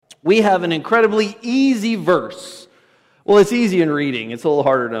we have an incredibly easy verse. Well, it's easy in reading. It's a little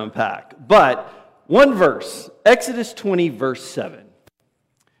harder to unpack. But one verse, Exodus 20, verse 7.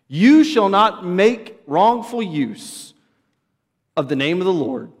 You shall not make wrongful use of the name of the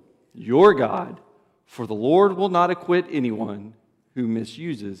Lord, your God, for the Lord will not acquit anyone who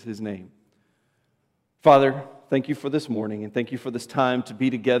misuses his name. Father, thank you for this morning, and thank you for this time to be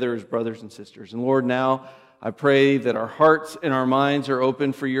together as brothers and sisters. And Lord, now I pray that our hearts and our minds are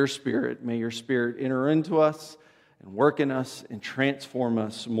open for your Spirit. May your Spirit enter into us and work in us and transform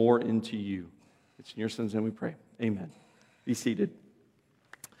us more into you. It's in your Son's name we pray. Amen. Be seated.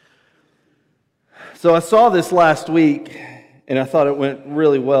 So I saw this last week, and I thought it went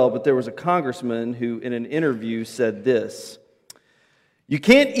really well, but there was a congressman who in an interview said this: you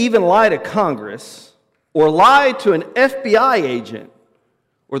can't even lie to Congress or lie to an FBI agent,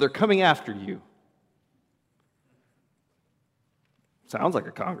 or they're coming after you. Sounds like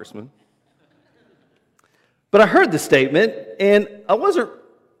a congressman. But I heard the statement, and I wasn't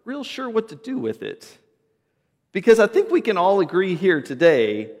real sure what to do with it. Because I think we can all agree here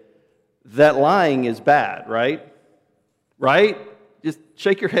today that lying is bad, right? Right? Just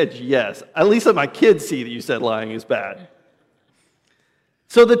shake your heads, yes. At least let my kids see that you said lying is bad.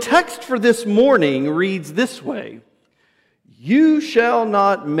 So the text for this morning reads this way: you shall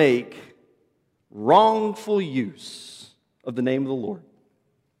not make wrongful use of the name of the Lord.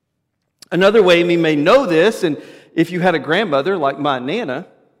 Another way we may know this, and if you had a grandmother like my Nana,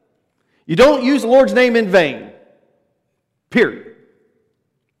 you don't use the Lord's name in vain. Period.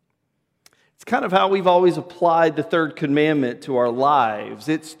 It's kind of how we've always applied the third commandment to our lives.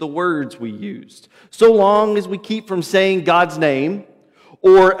 It's the words we used. So long as we keep from saying God's name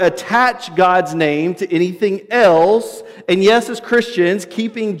or attach God's name to anything else, and yes, as Christians,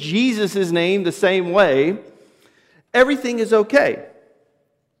 keeping Jesus' name the same way, everything is okay.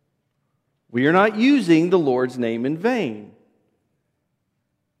 We are not using the Lord's name in vain.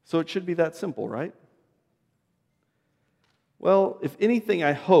 So it should be that simple, right? Well, if anything,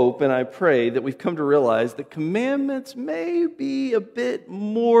 I hope and I pray that we've come to realize that commandments may be a bit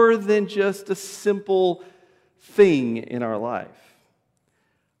more than just a simple thing in our life.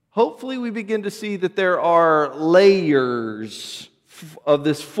 Hopefully we begin to see that there are layers of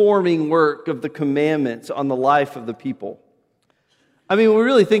this forming work of the commandments on the life of the people. I mean, when we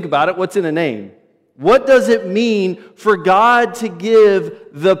really think about it, what's in a name? What does it mean for God to give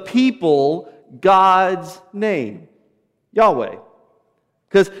the people God's name? Yahweh.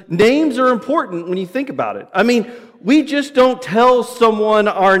 Because names are important when you think about it. I mean, we just don't tell someone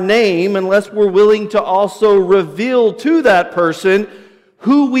our name unless we're willing to also reveal to that person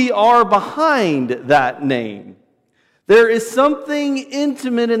who we are behind that name. There is something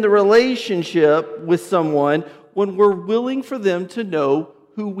intimate in the relationship with someone when we're willing for them to know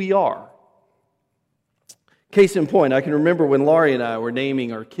who we are. Case in point, I can remember when Laurie and I were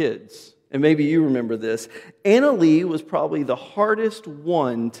naming our kids, and maybe you remember this. Anna Lee was probably the hardest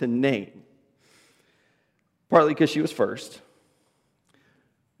one to name, partly because she was first.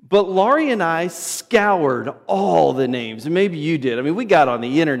 But Laurie and I scoured all the names, and maybe you did. I mean, we got on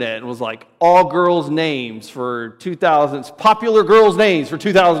the internet and was like, all girls' names for 2000s, popular girls' names for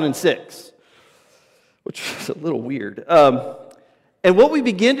 2006, which was a little weird. And what we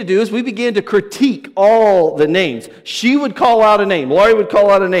began to do is we began to critique all the names. She would call out a name, Laurie would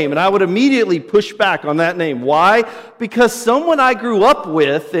call out a name, and I would immediately push back on that name. Why? Because someone I grew up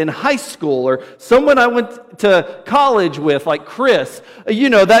with in high school or someone I went to college with, like Chris,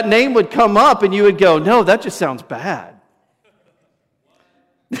 that name would come up and you would go, no, that just sounds bad.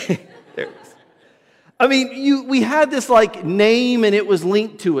 There it is. I mean, we had this name and it was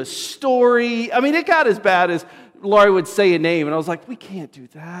linked to a story. I mean, it got as bad as Laurie would say a name, and I was like, we can't do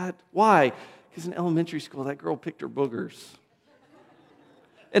that. Why? Because in elementary school, that girl picked her boogers.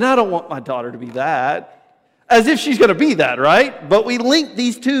 And I don't want my daughter to be that. As if she's going to be that, right? But we linked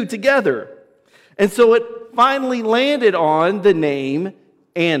these two together. And so it finally landed on the name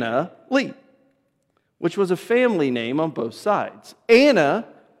Anna Lee, which was a family name on both sides. Anna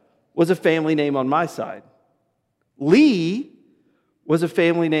was a family name on my side. Lee was a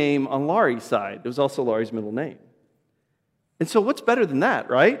family name on Laurie's side. It was also Laurie's middle name. And so what's better than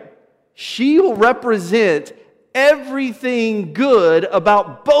that, right? She will represent everything good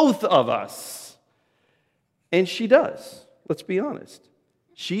about both of us. And she does. Let's be honest.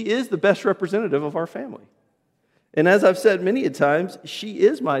 She is the best representative of our family. And as I've said many a times, she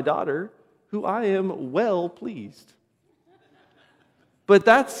is my daughter, who I am well pleased. But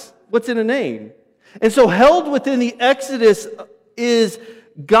that's what's in a name. And so held within the Exodus is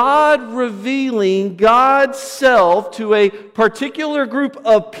God revealing God's self to a particular group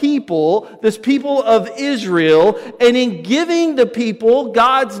of people, this people of Israel, and in giving the people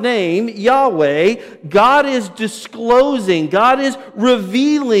God's name, Yahweh, God is disclosing, God is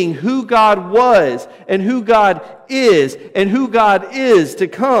revealing who God was and who God is and who God is to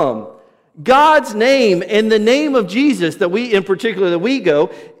come. God's name and the name of Jesus that we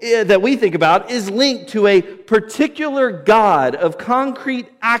think about is linked to a particular God of concrete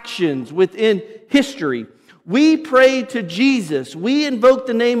actions within history. We pray to Jesus. We invoke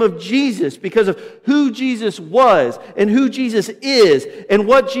the name of Jesus because of who Jesus was and who Jesus is and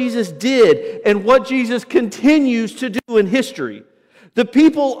what Jesus did and what Jesus continues to do in history. The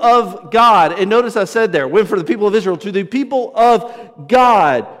people of God, and notice I said there, went from the people of Israel to the people of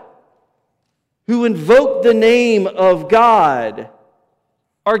God, who invoke the name of God,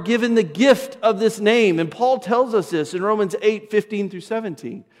 are given the gift of this name. And Paul tells us this in Romans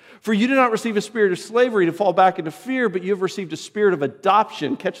 8:15-17. For you do not receive a spirit of slavery to fall back into fear, but you have received a spirit of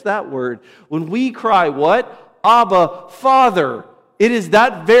adoption. Catch that word. When we cry, what? Abba, Father. It is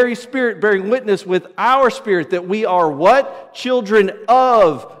that very Spirit bearing witness with our spirit that we are what? Children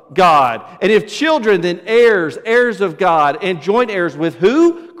of God. And if children, then heirs, heirs of God, and joint heirs with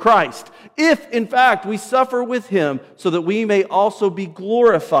who? Christ. If, in fact, we suffer with Him, so that we may also be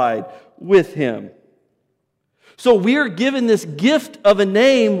glorified with Him. So we are given this gift of a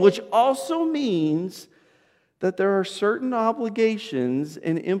name, which also means that there are certain obligations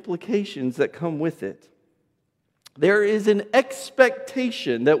and implications that come with it. There is an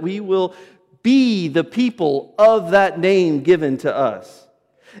expectation that we will be the people of that name given to us.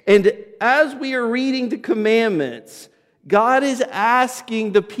 And as we are reading the commandments, God is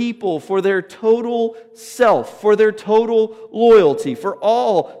asking the people for their total self, for their total loyalty, for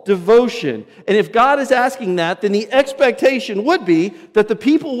all devotion. And if God is asking that, then the expectation would be that the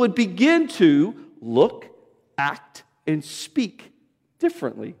people would begin to look, act, and speak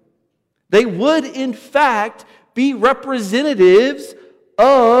differently. They would, in fact, be representatives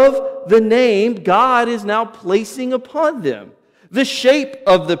of the name God is now placing upon them. The shape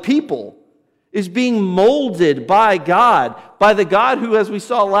of the people is being molded by God, by the God who, as we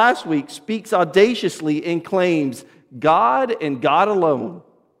saw last week, speaks audaciously and claims God and God alone.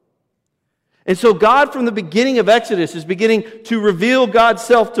 And so God, from the beginning of Exodus, is beginning to reveal God's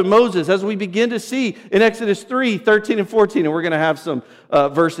self to Moses, as we begin to see in Exodus 3, 13 and 14. And we're going to have some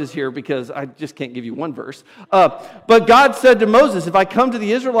verses here because I just can't give you one verse. But God said to Moses, if I come to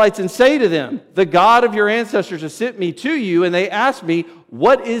the Israelites and say to them, the God of your ancestors has sent me to you, and they ask me,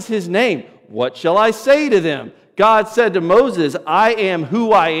 what is His name? What shall I say to them? God said to Moses, I am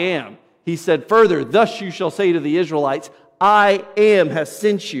who I am. He said further, thus you shall say to the Israelites, I am has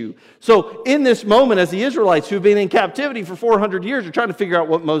sent you. So in this moment, as the Israelites who have been in captivity for 400 years are trying to figure out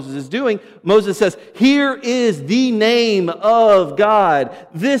what Moses is doing, Moses says, here is the name of God.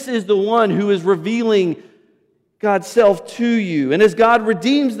 This is the one who is revealing God's self to you. And as God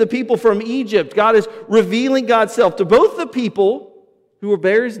redeems the people from Egypt, God is revealing God's self to both the people who will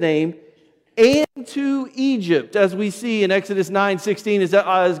bear His name and to Egypt, as we see in Exodus 9:16,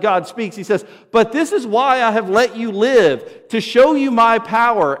 as God speaks. He says, but this is why I have let you live, to show you my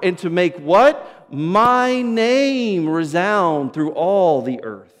power, and to make what? My name resound through all the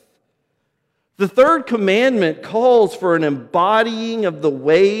earth. The third commandment calls for an embodying of the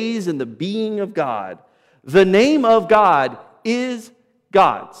ways and the being of God. The name of God is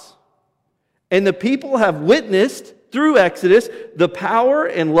God's. And the people have witnessed through Exodus the power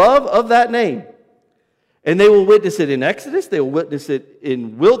and love of that name. And they will witness it in Exodus, they will witness it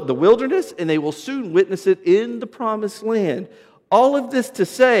in the wilderness, and they will soon witness it in the promised land. All of this to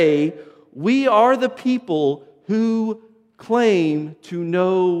say, we are the people who claim to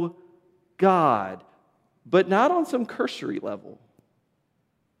know God, but not on some cursory level.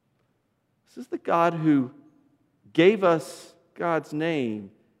 This is the God who gave us God's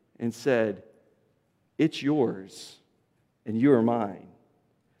name and said, it's yours and you are mine.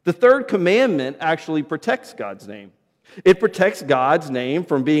 The third commandment actually protects God's name. It protects God's name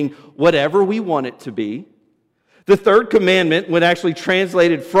from being whatever we want it to be. The third commandment, when actually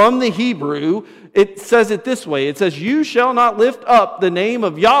translated from the Hebrew, it says it this way. It says, you shall not lift up the name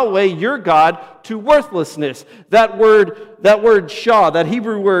of Yahweh your God to worthlessness. That word shah, that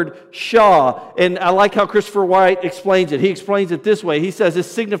Hebrew word shah, and I like how Christopher White explains it. He explains it this way. He says it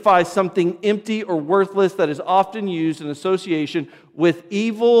signifies something empty or worthless that is often used in association with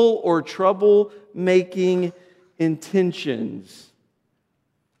evil or trouble-making intentions.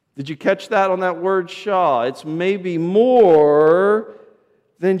 Did you catch that on that word shah? It's maybe more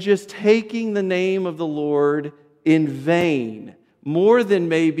than just taking the name of the Lord in vain. more than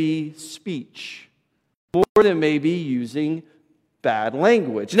maybe speech, more than maybe using bad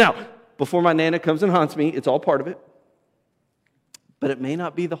language. Now, before my Nana comes and haunts me, it's all part of it, but it may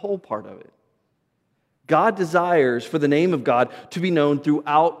not be the whole part of it. God desires for the name of God to be known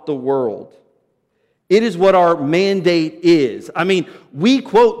throughout the world. It is what our mandate is. I mean, we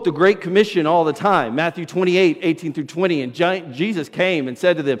quote the Great Commission all the time, Matthew 28, 18 through 20, and Jesus came and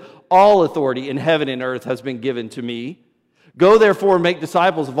said to them, all authority in heaven and earth has been given to me. Go therefore and make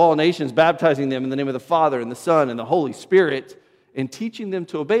disciples of all nations, baptizing them in the name of the Father and the Son and the Holy Spirit, and teaching them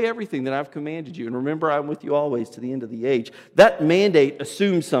to obey everything that I've commanded you. And remember, I'm with you always to the end of the age. That mandate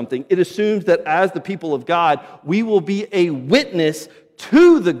assumes something. It assumes that as the people of God, we will be a witness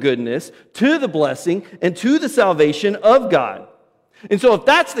to the goodness, to the blessing, and to the salvation of God. And so if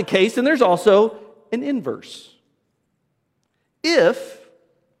that's the case, then there's also an inverse. If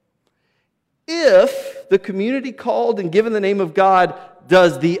the community called and given the name of God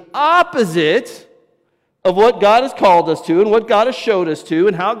does the opposite of what God has called us to and what God has showed us to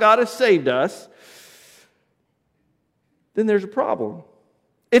and how God has saved us, then there's a problem.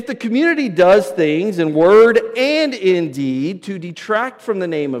 If the community does things in word and in deed to detract from the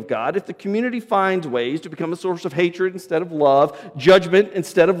name of God, if the community finds ways to become a source of hatred instead of love, judgment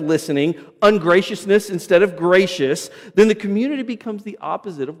instead of listening, ungraciousness instead of gracious, then the community becomes the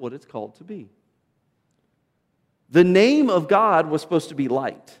opposite of what it's called to be. The name of God was supposed to be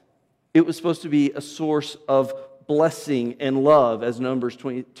light. It was supposed to be a source of blessing and love, as Numbers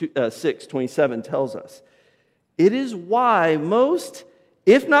 6:27 tells us. It is why most,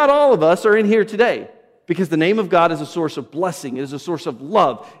 if not all of us, are in here today, because the name of God is a source of blessing. It is a source of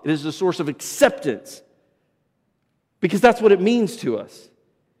love. It is a source of acceptance, because that's what it means to us.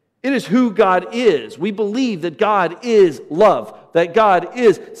 It is who God is. We believe that God is love, that God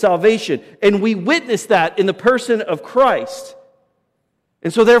is salvation, and we witness that in the person of Christ.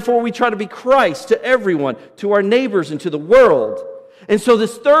 And so therefore we try to be Christ to everyone, to our neighbors and to the world. And so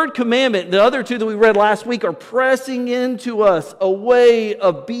this third commandment, the other two that we read last week, are pressing into us a way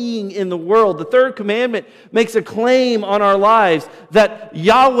of being in the world. The third commandment makes a claim on our lives that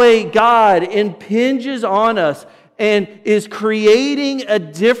Yahweh God impinges on us and is creating a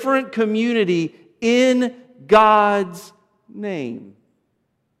different community in God's name.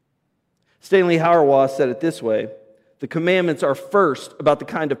 Stanley Hauerwas said it this way: the commandments are first about the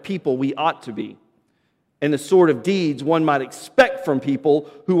kind of people we ought to be, and the sort of deeds one might expect from people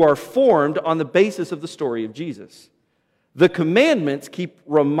who are formed on the basis of the story of Jesus. The commandments keep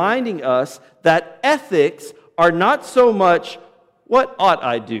reminding us that ethics are not so much what ought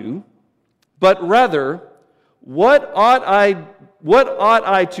I do, but rather what ought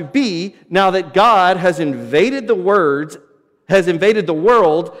I to be now that God has invaded the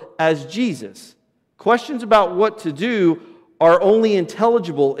world as Jesus. Questions about what to do are only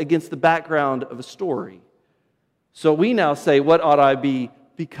intelligible against the background of a story. So we now say, what ought I be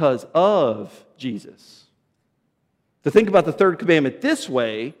because of Jesus? To think about the third commandment this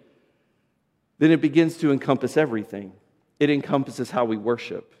way, then it begins to encompass everything. It encompasses how we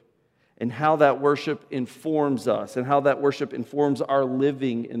worship, and how that worship informs us, and how that worship informs our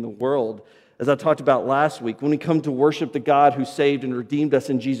living in the world. As I talked about last week, when we come to worship the God who saved and redeemed us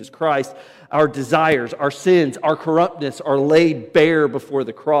in Jesus Christ, our desires, our sins, our corruptness are laid bare before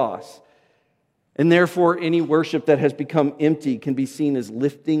the cross. And therefore, any worship that has become empty can be seen as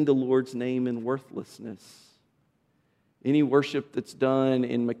lifting the Lord's name in worthlessness. Any worship that's done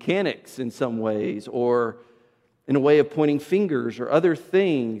in mechanics in some ways, or in a way of pointing fingers or other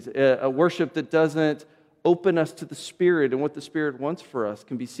things, a worship that doesn't open us to the Spirit and what the Spirit wants for us,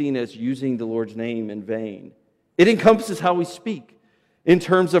 can be seen as using the Lord's name in vain. It encompasses how we speak in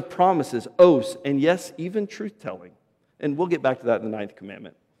terms of promises, oaths, and yes, even truth-telling. And we'll get back to that in the 9th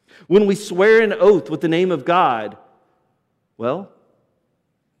commandment. When we swear an oath with the name of God, well,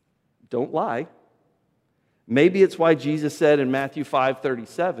 don't lie. Maybe it's why Jesus said in Matthew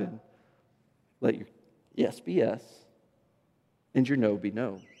 5:37, let your yes be yes, and your no be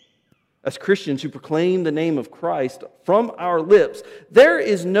no. As Christians who proclaim the name of Christ from our lips, there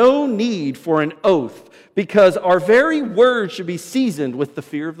is no need for an oath, because our very words should be seasoned with the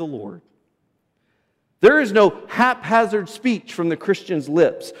fear of the Lord. There is no haphazard speech from the Christian's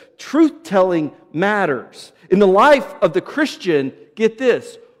lips. Truth-telling matters. In the life of the Christian, get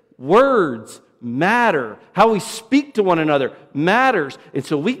this, words matter. How we speak to one another matters. And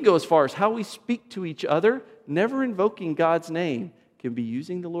so we can go as far as how we speak to each other, never invoking God's name, can be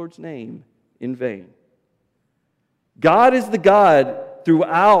using the Lord's name in vain. God is the God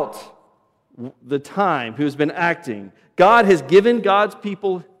throughout the time who has been acting. God has given God's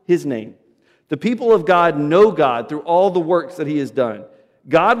people His name. The people of God know God through all the works that He has done.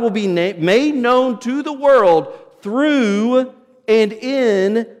 God will be made known to the world through and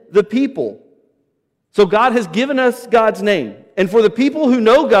in the people. So God has given us God's name. And for the people who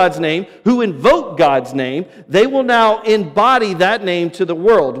know God's name, who invoke God's name, they will now embody that name to the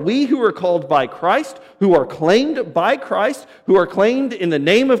world. We who are called by Christ, who are claimed by Christ, who are claimed in the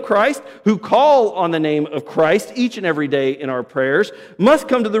name of Christ, who call on the name of Christ each and every day in our prayers, must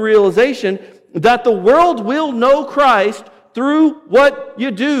come to the realization that the world will know Christ through what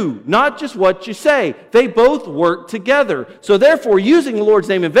you do, not just what you say. They both work together. So therefore, using the Lord's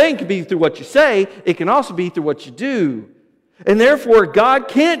name in vain can be through what you say. It can also be through what you do. And therefore, God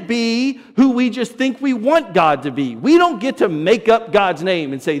can't be who we just think we want God to be. We don't get to make up God's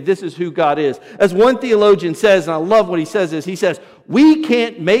name and say, this is who God is. As one theologian says, and I love what he says, is he says, we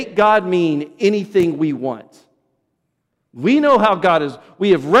can't make God mean anything we want. We know how God is.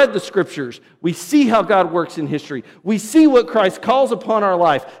 We have read the Scriptures. We see how God works in history. We see what Christ calls upon our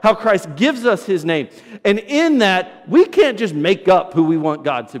life, how Christ gives us His name. And in that, we can't just make up who we want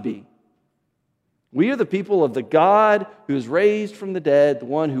God to be. We are the people of the God who is raised from the dead, the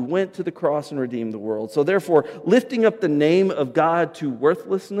one who went to the cross and redeemed the world. So therefore, lifting up the name of God to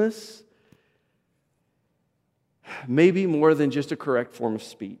worthlessness may be more than just a correct form of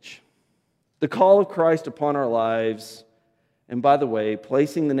speech. The call of Christ upon our lives, and by the way,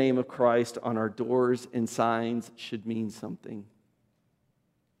 placing the name of Christ on our doors and signs should mean something.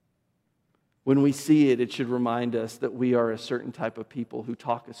 When we see it, it should remind us that we are a certain type of people who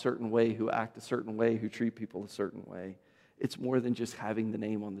talk a certain way, who act a certain way, who treat people a certain way. It's more than just having the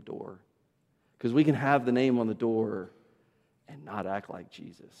name on the door. Because we can have the name on the door and not act like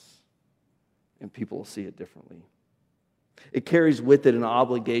Jesus. And people will see it differently. It carries with it an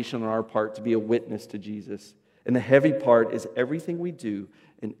obligation on our part to be a witness to Jesus. And the heavy part is everything we do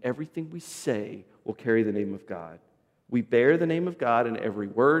and everything we say will carry the name of God. We bear the name of God in every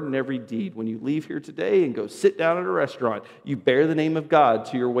word and every deed. When you leave here today and go sit down at a restaurant, you bear the name of God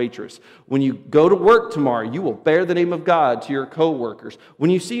to your waitress. When you go to work tomorrow, you will bear the name of God to your co-workers. When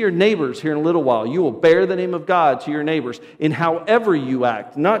you see your neighbors here in a little while, you will bear the name of God to your neighbors in however you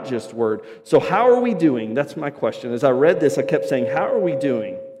act, not just word. So how are we doing? That's my question. As I read this, I kept saying, how are we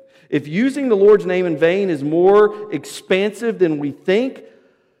doing? If using the Lord's name in vain is more expansive than we think,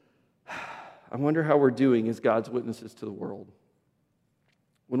 I wonder how we're doing as God's witnesses to the world.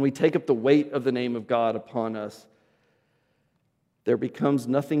 When we take up the weight of the name of God upon us, there becomes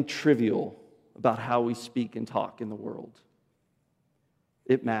nothing trivial about how we speak and talk in the world.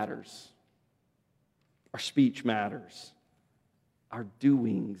 It matters. Our speech matters. Our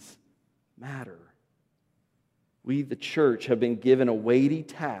doings matter. We, the church, have been given a weighty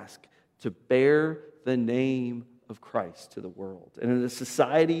task to bear the name of Christ to the world. And in a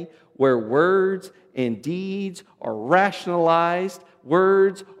society where words and deeds are rationalized,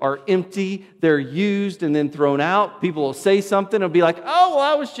 words are empty, they're used and then thrown out, people will say something and be like, oh, well,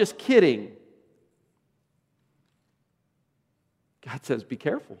 I was just kidding. God says, be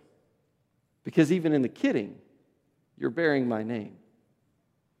careful. Because even in the kidding, you're bearing my name.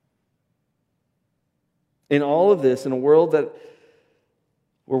 In all of this, in a world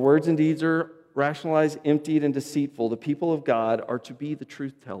where words and deeds are rationalized, emptied, and deceitful, the people of God are to be the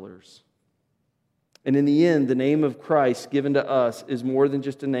truth tellers. And in the end, the name of Christ given to us is more than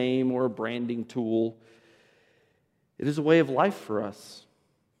just a name or a branding tool. It is a way of life for us.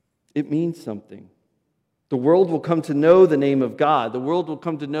 It means something. The world will come to know the name of God. The world will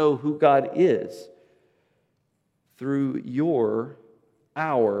come to know who God is through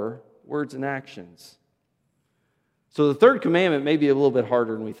our words and actions. So the third commandment may be a little bit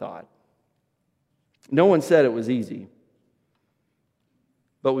harder than we thought. No one said it was easy,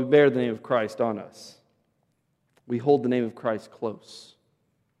 but we bear the name of Christ on us. We hold the name of Christ close.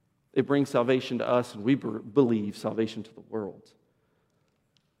 It brings salvation to us, and we believe salvation to the world.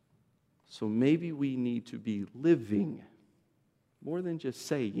 So maybe we need to be living, more than just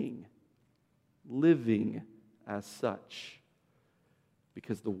saying, living as such.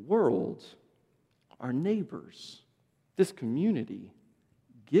 Because the world, our neighbors, this community,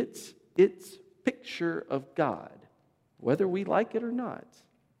 gets its picture of God, whether we like it or not,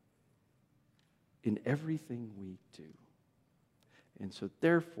 in everything we do. And so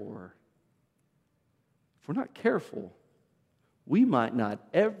therefore, if we're not careful, we might not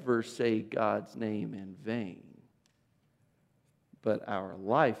ever say God's name in vain, but our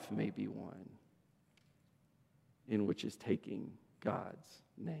life may be one in which is taking God's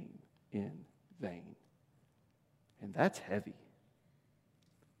name in vain. And that's heavy.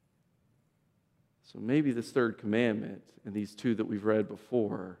 So maybe this third commandment and these two that we've read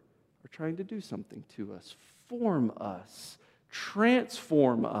before are trying to do something to us, form us,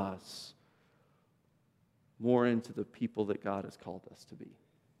 transform us more into the people that God has called us to be.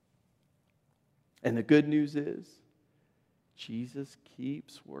 And the good news is, Jesus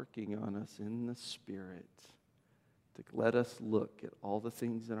keeps working on us in the Spirit to let us look at all the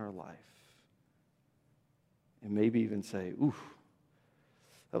things in our life and maybe even say, ooh,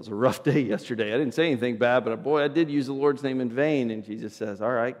 that was a rough day yesterday. I didn't say anything bad, but boy, I did use the Lord's name in vain. And Jesus says,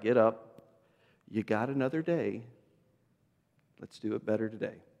 all right, get up. You got another day. Let's do it better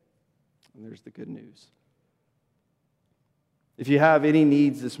today. And there's the good news. If you have any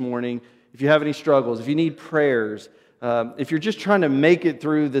needs this morning, if you have any struggles, if you need prayers, if you're just trying to make it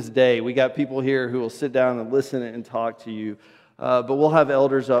through this day, we got people here who will sit down and listen and talk to you. But we'll have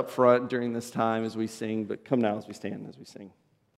elders up front during this time as we sing. But come now as we stand, as we sing.